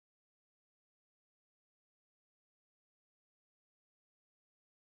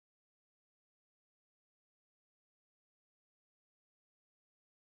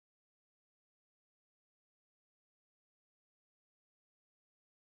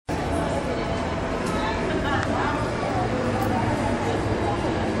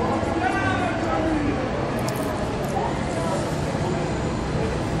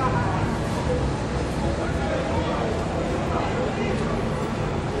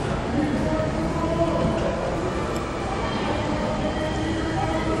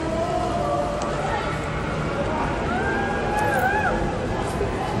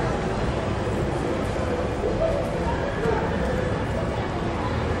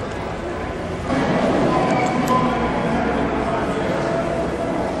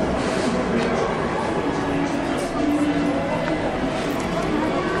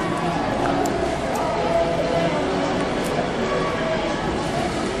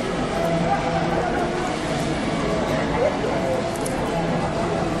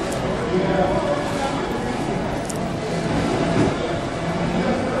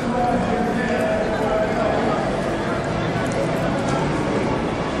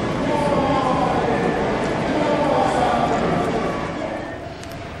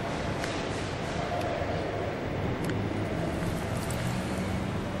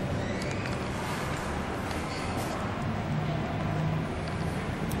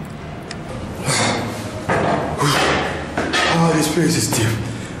this place is deep.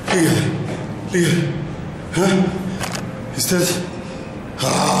 Look at it. Look at it. Huh? Is that?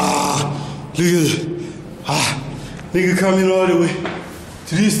 Look at it. Nigga coming all the way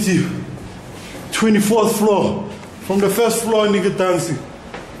to this deep. 24th floor. From the first floor, nigga dancing.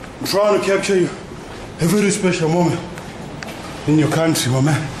 I'm trying to capture you. A very special moment in your country, my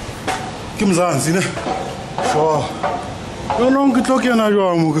man. Give me hands, you know? So, no longer talking at you,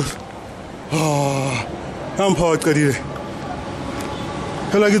 I'm hard, Kadire.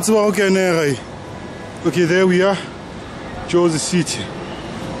 Okay, there we are. Jersey City.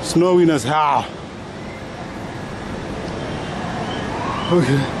 Snowing as hell.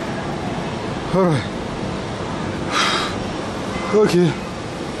 Okay. Alright. Okay.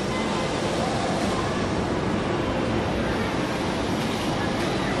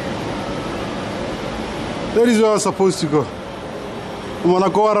 That is where I was supposed to go. I'm gonna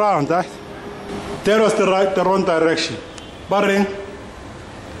go around, right? That was the wrong direction. Barring,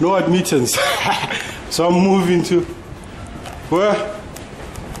 no admittance. So I'm moving to where?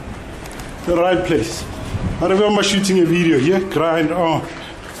 The right place. I remember shooting a video here, grind on.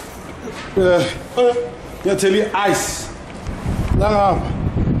 Yeah, tell you ice. Long up.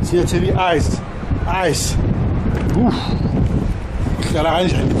 See, I tell you ice. Ice. Oof.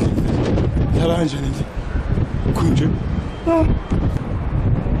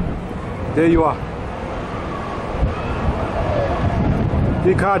 There you are.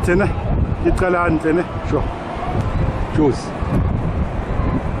 Big heart, eh? Sure. Choose.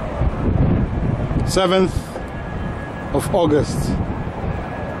 7th of August.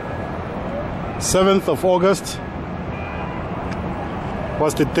 7th of August.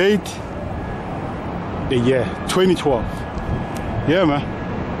 What's the date? The year 2012. Yeah, man.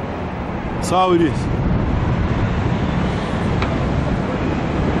 That's how it is.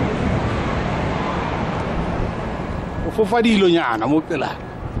 Fofadilo nyana mo pela.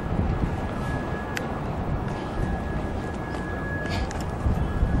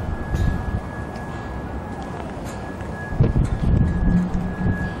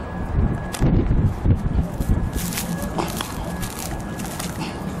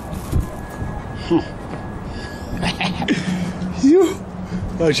 You,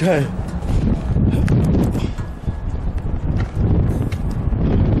 okay.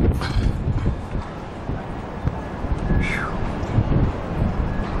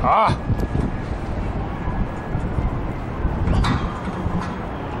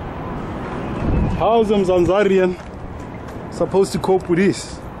 How's a Mzanzarian supposed to cope with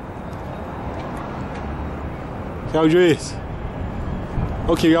this?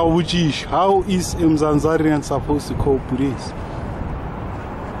 Okay, GJee, how is a Mzanzarian supposed to cope with this?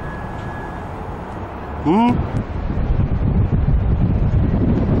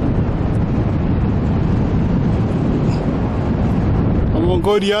 I'm gonna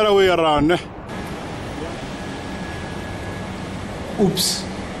go the other way around. Oops.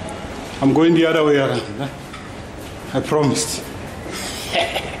 I'm going the other way around. I promised.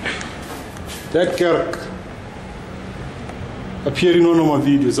 That Kirk appearing on all my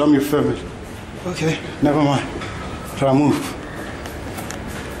videos. I'm your family. Okay, never mind. Try move.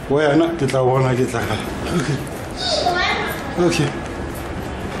 Where not did I want to get like that? Okay. Okay.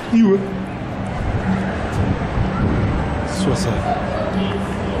 You. That's what's up.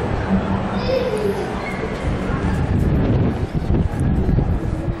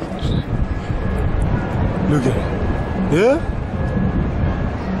 Look at it. Yeah?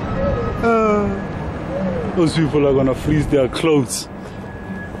 Those people are gonna freeze their clothes.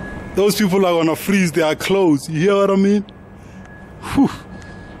 Those people are gonna freeze their clothes. You hear what I mean? Whew.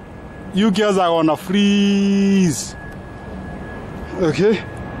 You guys are gonna freeze. Okay?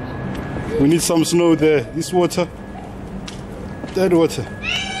 We need some snow there. This water. That water.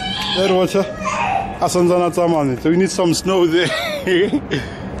 That water. So we need some snow there.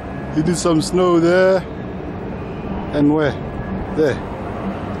 You need some snow there. And where? There.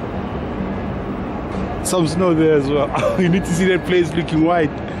 Some snow there as well. You need to see that place looking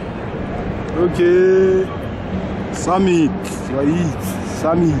white. Okay. Summit. Right.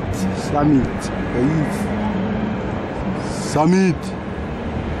 Summit. Summit. Right. Summit.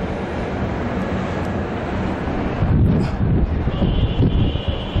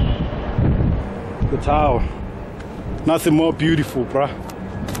 The tower. Nothing more beautiful, bruh.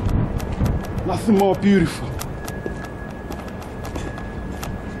 Nothing more beautiful.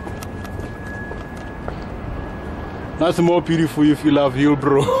 Nothing more beautiful if you love hill,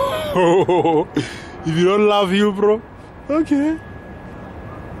 bro. If you don't love hill, bro, okay.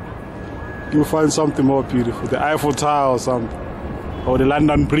 You'll find something more beautiful. The Eiffel Tower or something. Or the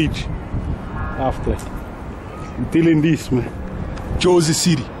London Bridge. After. I'm feeling this, man. Jozi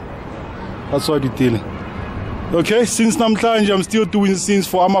City. That's what we're dealing. Okay, since namhlanje I'm still doing scenes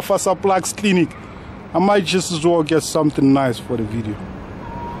for Amafasa Plaques Clinic. I might just as well get something nice for the video.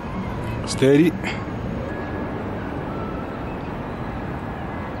 Steady.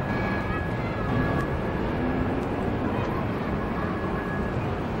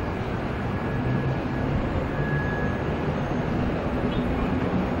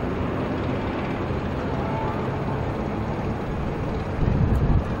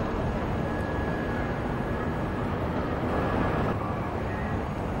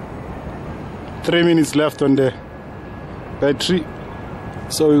 Three minutes left on the battery,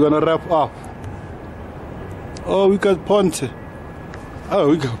 so we're gonna wrap up. Oh, we got Ponte. Oh,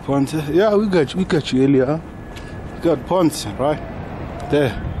 we got Ponte. Yeah, we got you earlier. Huh? We got Ponte right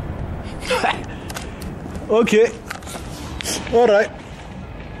there. Okay. All right.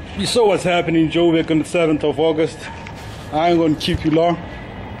 You saw what's happening in Joburg on the 7th of August. I ain't gonna keep you long.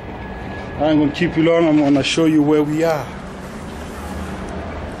 I'm gonna show you where we are.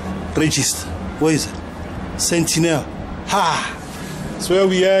 Register. Where is it? Sentinel. Ha! That's where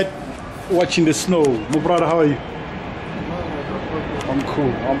we at, watching the snow. My brother, how are you? I'm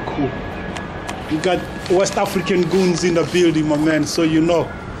cool. We got West African goons in the building, my man, so you know.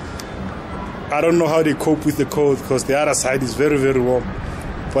 I don't know how they cope with the cold because the other side is very, very warm.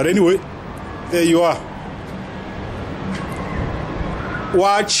 But anyway, there you are.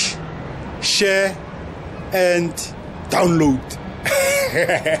 Watch, share, and download.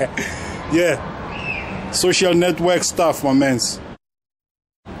 Yeah, social network stuff, my mans.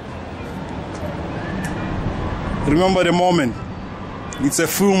 Remember the moment. It's a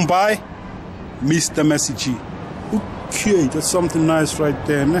film by Mr. GJee. Okay, that's something nice right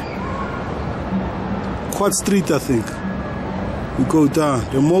there, ne? Quad Street, I think. We go down.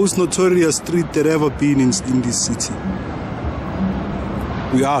 The most notorious street that ever been in this city.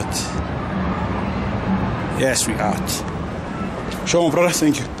 We out. Yes, we out. Show me, brother.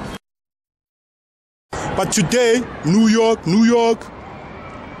 Thank you. But today, New York,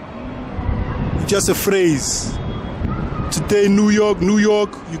 just a phrase. Today, New York,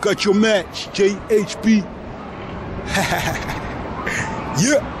 you got your match, JHB.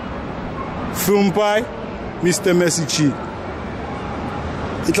 Yeah. Film by Mr. GJee.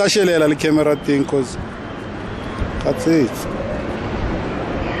 Itlashelela the camera thing, cause that's it.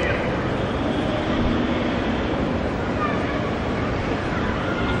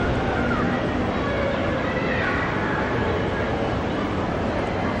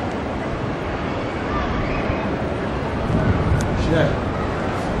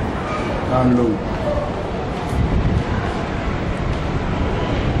 Download.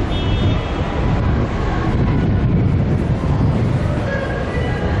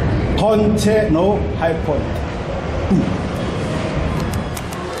 Ponte, no high point.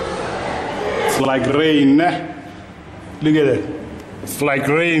 It's like rain, eh? Look at it. It's like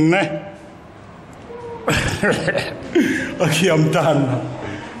rain, eh? Okay, I'm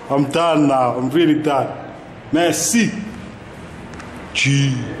done now. I'm really done. Merci.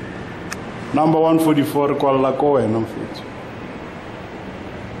 G. Number 144, Kuala Koe, I'm fit.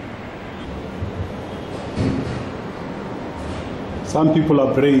 Some people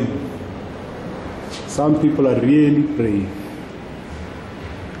are brave. Some people are really brave.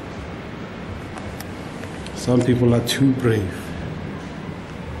 Some people are too brave.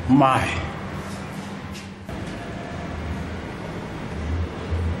 My.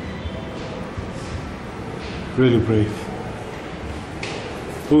 Really brave.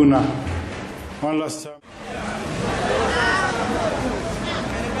 Una. One last time.